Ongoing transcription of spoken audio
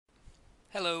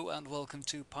Hello and welcome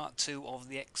to part 2 of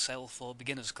the Excel for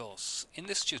Beginners course. In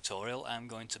this tutorial I'm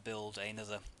going to build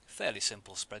another fairly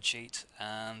simple spreadsheet,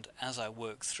 and as I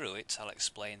work through it I'll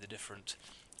explain the different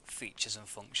features and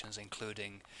functions,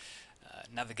 including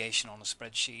navigation on a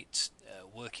spreadsheet,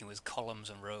 working with columns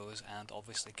and rows, and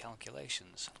obviously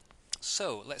calculations.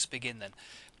 So let's begin then.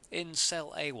 In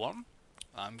cell A1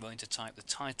 I'm going to type the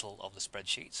title of the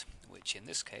spreadsheet, which in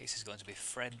this case is going to be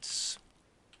Fred's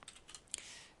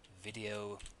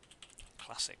Video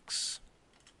Classics.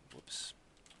 Whoops.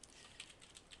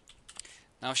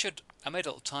 Now I made a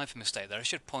little typing mistake there. I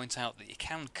should point out that you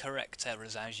can correct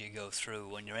errors as you go through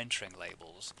when you're entering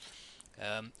labels.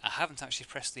 I haven't actually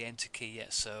pressed the enter key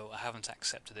yet, so I haven't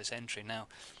accepted this entry. Now,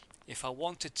 if I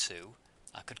wanted to,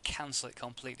 I could cancel it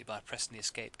completely by pressing the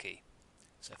escape key.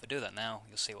 So if I do that now,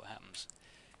 you'll see what happens.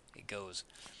 It goes.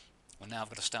 Well, now I've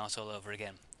got to start all over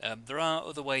again. There are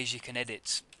other ways you can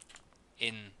edit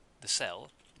in the cell,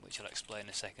 which I'll explain in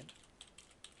a second.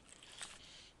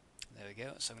 There we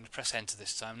go. So I'm going to press enter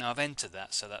this time. Now I've entered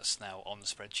that, so that's now on the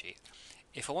spreadsheet.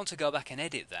 If I want to go back and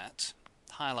edit that,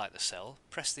 highlight the cell,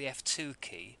 press the F2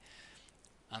 key,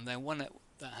 and then when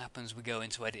that happens we go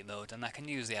into edit mode, and I can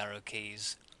use the arrow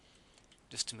keys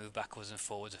just to move backwards and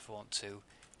forwards if I want to,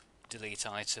 delete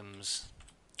items,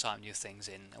 type new things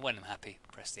in, and when I'm happy,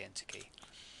 press the enter key.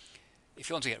 If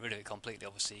you want to get rid of it completely,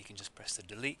 obviously you can just press the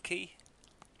delete key,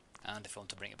 and if I want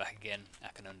to bring it back again, I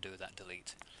can undo that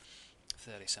delete.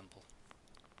 Fairly simple.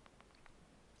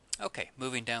 Okay,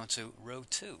 moving down to row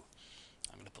 2.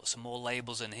 I'm going to put some more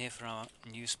labels in here for our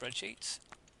new spreadsheet.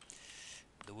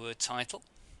 The word title.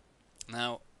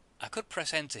 Now, I could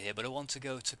press enter here, but I want to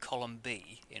go to column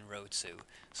B in row 2.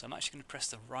 So I'm actually going to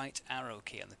press the right arrow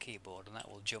key on the keyboard, and that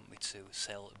will jump me to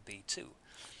cell B2.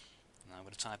 Now I'm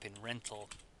going to type in rental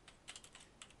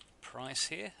price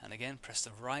here, and again press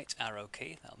the right arrow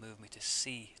key. That'll move me to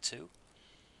C2.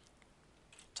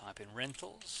 Type in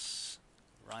rentals,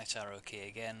 right arrow key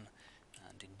again,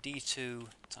 and in D2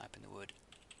 type in the word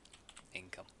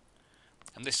income.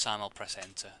 And this time I'll press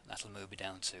enter. That'll move me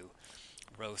down to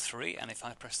row 3, and if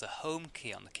I press the home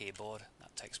key on the keyboard,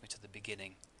 that takes me to the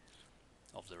beginning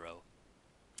of the row.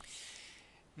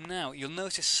 Now you'll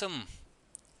notice some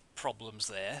problems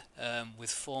there with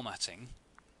formatting.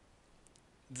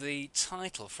 The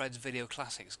title, Fred's Video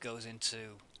Classics, goes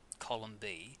into column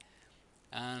B,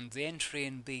 and the entry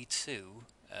in B2,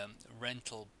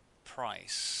 rental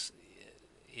price,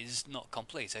 is not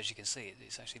complete. As you can see,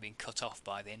 it's actually been cut off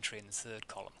by the entry in the third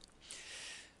column.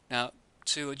 Now,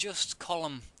 to adjust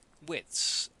column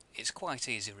widths, it's quite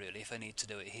easy really. If I need to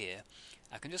do it here,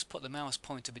 I can just put the mouse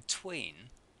pointer between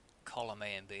column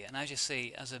A and B, and as you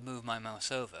see, as I move my mouse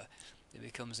over, it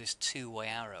becomes this two-way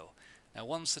arrow. Now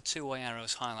once the two-way arrow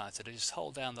is highlighted, I just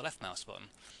hold down the left mouse button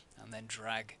and then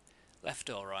drag left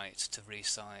or right to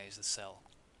resize the cell.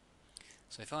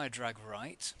 So if I drag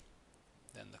right,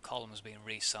 then the column has been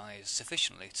resized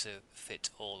sufficiently to fit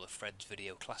all of Fred's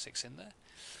Video Classics in there.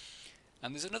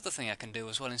 And there's another thing I can do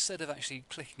as well. Instead of actually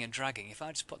clicking and dragging, if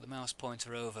I just put the mouse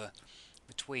pointer over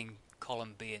between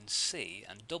column B and C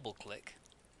and double click,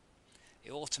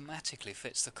 it automatically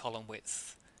fits the column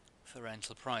width for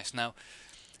rental price. Now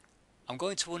I'm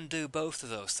going to undo both of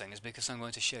those things because I'm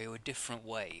going to show you a different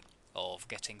way of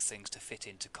getting things to fit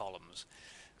into columns.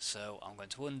 So I'm going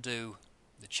to undo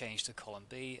the change to column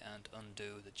B and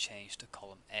undo the change to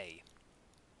column A.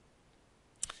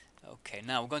 Okay,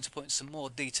 now we're going to put in some more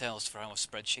details for our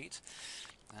spreadsheet.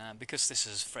 Because this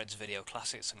is Fred's Video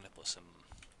Classics, I'm going to put some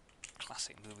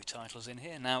classic movie titles in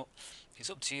here. Now, it's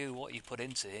up to you what you put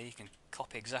into here. You can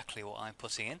copy exactly what I'm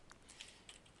putting in,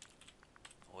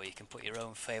 or you can put your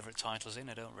own favourite titles in.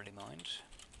 I don't really mind.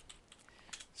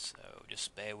 So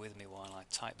just bear with me while I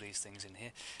type these things in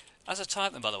here. As I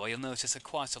type them, by the way, you'll notice that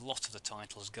quite a lot of the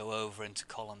titles go over into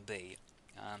column B,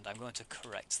 and I'm going to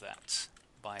correct that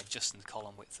by adjusting the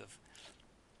column width of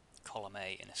column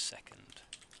A in a second.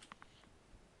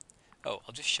 Oh,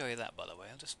 I'll just show you that, by the way.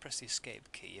 I'll just press the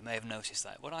escape key. You may have noticed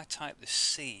that when I type the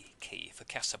C key for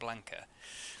Casablanca,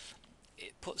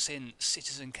 it puts in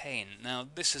Citizen Kane. Now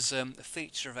this is a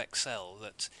feature of Excel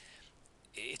that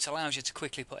it allows you to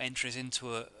quickly put entries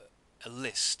into a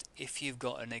list if you've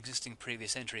got an existing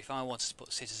previous entry. If I wanted to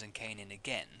put Citizen Kane in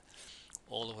again,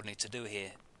 all I would need to do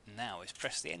here now is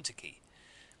press the enter key,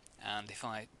 and if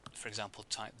I, for example,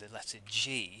 type the letter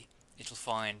G, it'll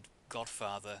find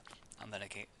Godfather, and then I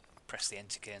can press the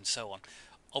enter key and so on.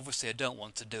 Obviously I don't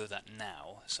want to do that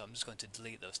now, so I'm just going to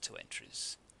delete those two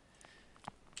entries.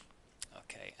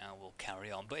 Okay, and we'll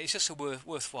carry on. But it's just a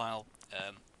worthwhile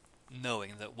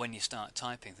knowing that when you start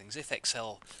typing things, if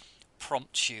Excel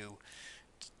prompts you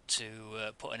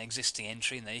to put an existing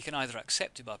entry in there, you can either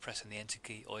accept it by pressing the enter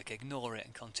key, or you can ignore it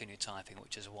and continue typing,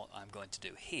 which is what I'm going to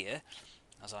do here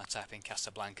as I type in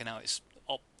Casablanca. Now it's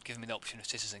giving me the option of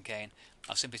Citizen Kane.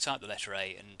 I'll simply type the letter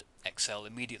A and Excel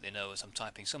immediately knows I'm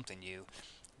typing something new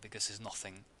because there's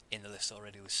nothing in the list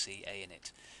already with CA in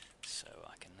it. So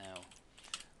I can now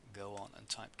go on and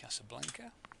type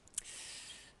Casablanca.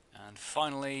 And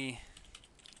finally,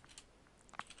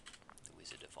 The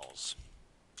Wizard of Oz.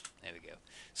 There we go.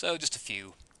 So just a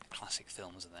few classic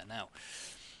films in there. Now,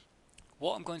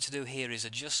 what I'm going to do here is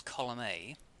adjust column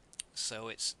A, so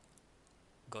it's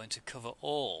going to cover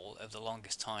all of the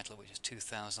longest title, which is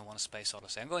 2001: A Space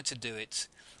Odyssey. I'm going to do it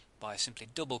by simply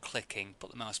double clicking,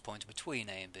 put the mouse pointer between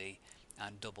A and B,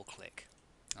 and double click.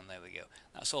 And there we go.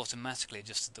 That's automatically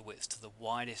adjusted the width to the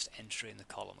widest entry in the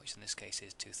column, which in this case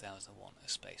is 2001: A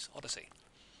Space Odyssey.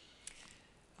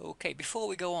 Okay, before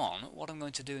we go on, what I'm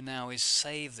going to do now is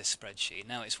save this spreadsheet.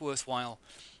 Now it's worthwhile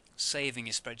saving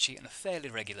your spreadsheet on a fairly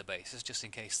regular basis, just in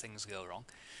case things go wrong.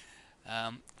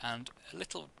 And a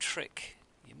little trick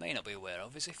you may not be aware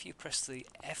of is if you press the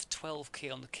F12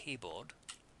 key on the keyboard,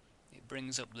 it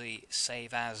brings up the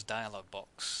Save As dialog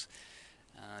box,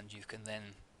 and you can then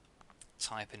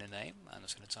type in a name. I'm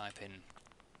just going to type in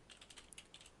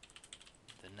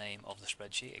the name of the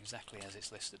spreadsheet exactly as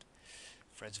it's listed,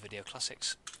 Fred's Video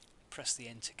Classics. Press the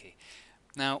enter key.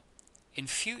 Now in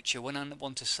future, when I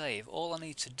want to save, all I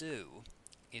need to do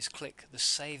is click the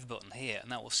save button here, and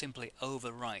that will simply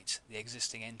overwrite the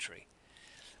existing entry.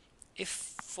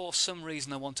 If for some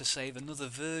reason I want to save another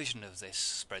version of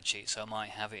this spreadsheet, so I might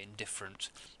have it in different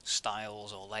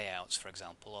styles or layouts, for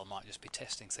example, or I might just be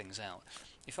testing things out.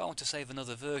 If I want to save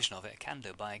another version of it, I can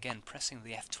do by again pressing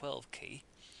the F12 key,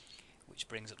 which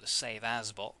brings up the Save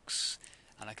As box,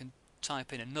 and I can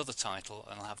type in another title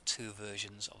and I'll have two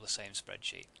versions of the same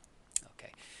spreadsheet.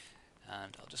 Okay,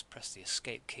 and I'll just press the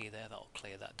escape key there, that'll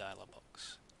clear that dialog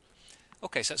box.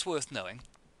 Okay, so it's worth knowing.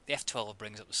 The F12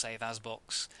 brings up the Save As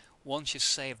box. Once you've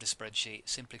saved a spreadsheet,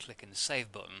 simply clicking the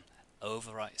Save button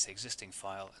overwrites the existing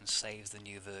file and saves the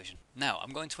new version. Now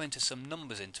I'm going to enter some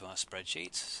numbers into our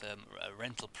spreadsheet. A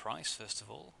rental price first of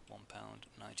all,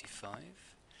 £1.95,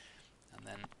 and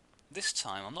then this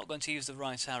time I'm not going to use the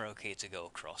right arrow key to go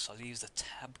across, I'll use the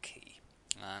Tab key,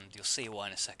 and you'll see why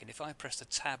in a second. If I press the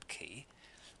Tab key,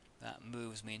 that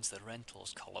moves me into the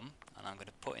rentals column, and I'm going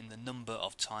to put in the number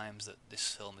of times that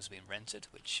this film has been rented,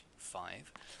 which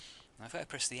 5. Now if I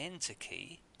press the enter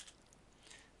key,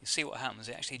 you see what happens.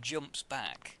 It actually jumps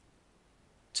back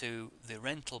to the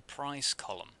rental price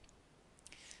column.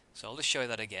 So I'll just show you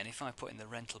that again. If I put in the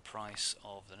rental price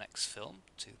of the next film,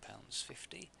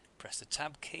 £2.50, press the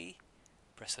Tab key,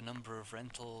 press the number of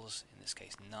rentals, in this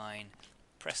case 9,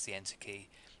 press the enter key,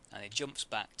 and it jumps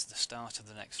back to the start of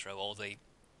the next row, or the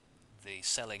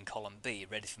cell in column B,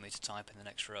 ready for me to type in the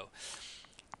next row.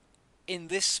 In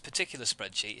this particular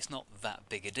spreadsheet, it's not that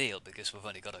big a deal because we've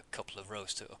only got a couple of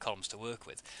rows or columns to work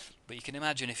with. But you can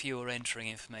imagine if you were entering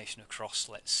information across,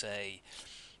 let's say,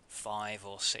 5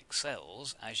 or 6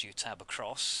 cells, as you tab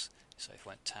across, so if you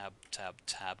went tab, tab,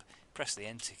 tab, press the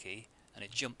enter key, and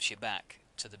it jumps you back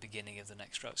to the beginning of the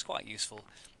next row. It's quite useful,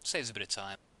 saves a bit of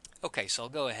time. Okay, so I'll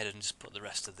go ahead and just put the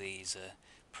rest of these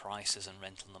prices and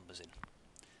rental numbers in.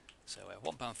 So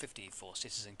 £1.50 for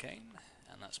Citizen Kane,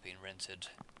 and that's been rented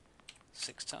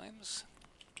 6 times.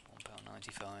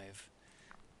 £1.95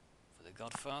 for The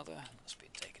Godfather, that's been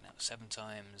taken out 7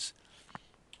 times.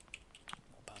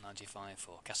 £1.95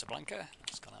 for Casablanca,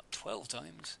 that's gone out 12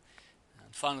 times.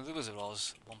 And finally The Wizard of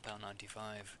Oz, £1.95,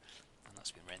 and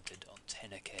that's been rented on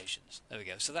 10 occasions. There we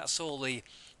go. So that's all the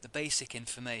basic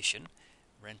information,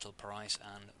 rental price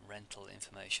and rental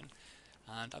information.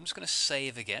 And I'm just going to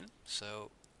save again,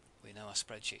 so we know our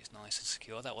spreadsheet is nice and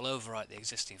secure. That will overwrite the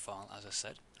existing file, as I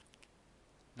said.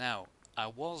 Now, I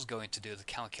was going to do the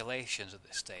calculations at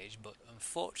this stage, but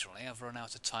unfortunately I've run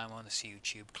out of time on this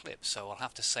YouTube clip, so I'll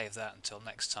have to save that until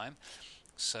next time.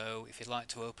 So if you'd like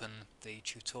to open the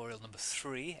tutorial number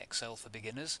 3, Excel for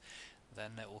Beginners,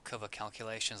 then it will cover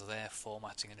calculations there,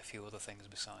 formatting and a few other things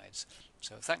besides.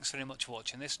 So thanks very much for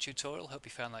watching this tutorial, hope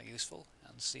you found that useful,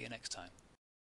 and see you next time.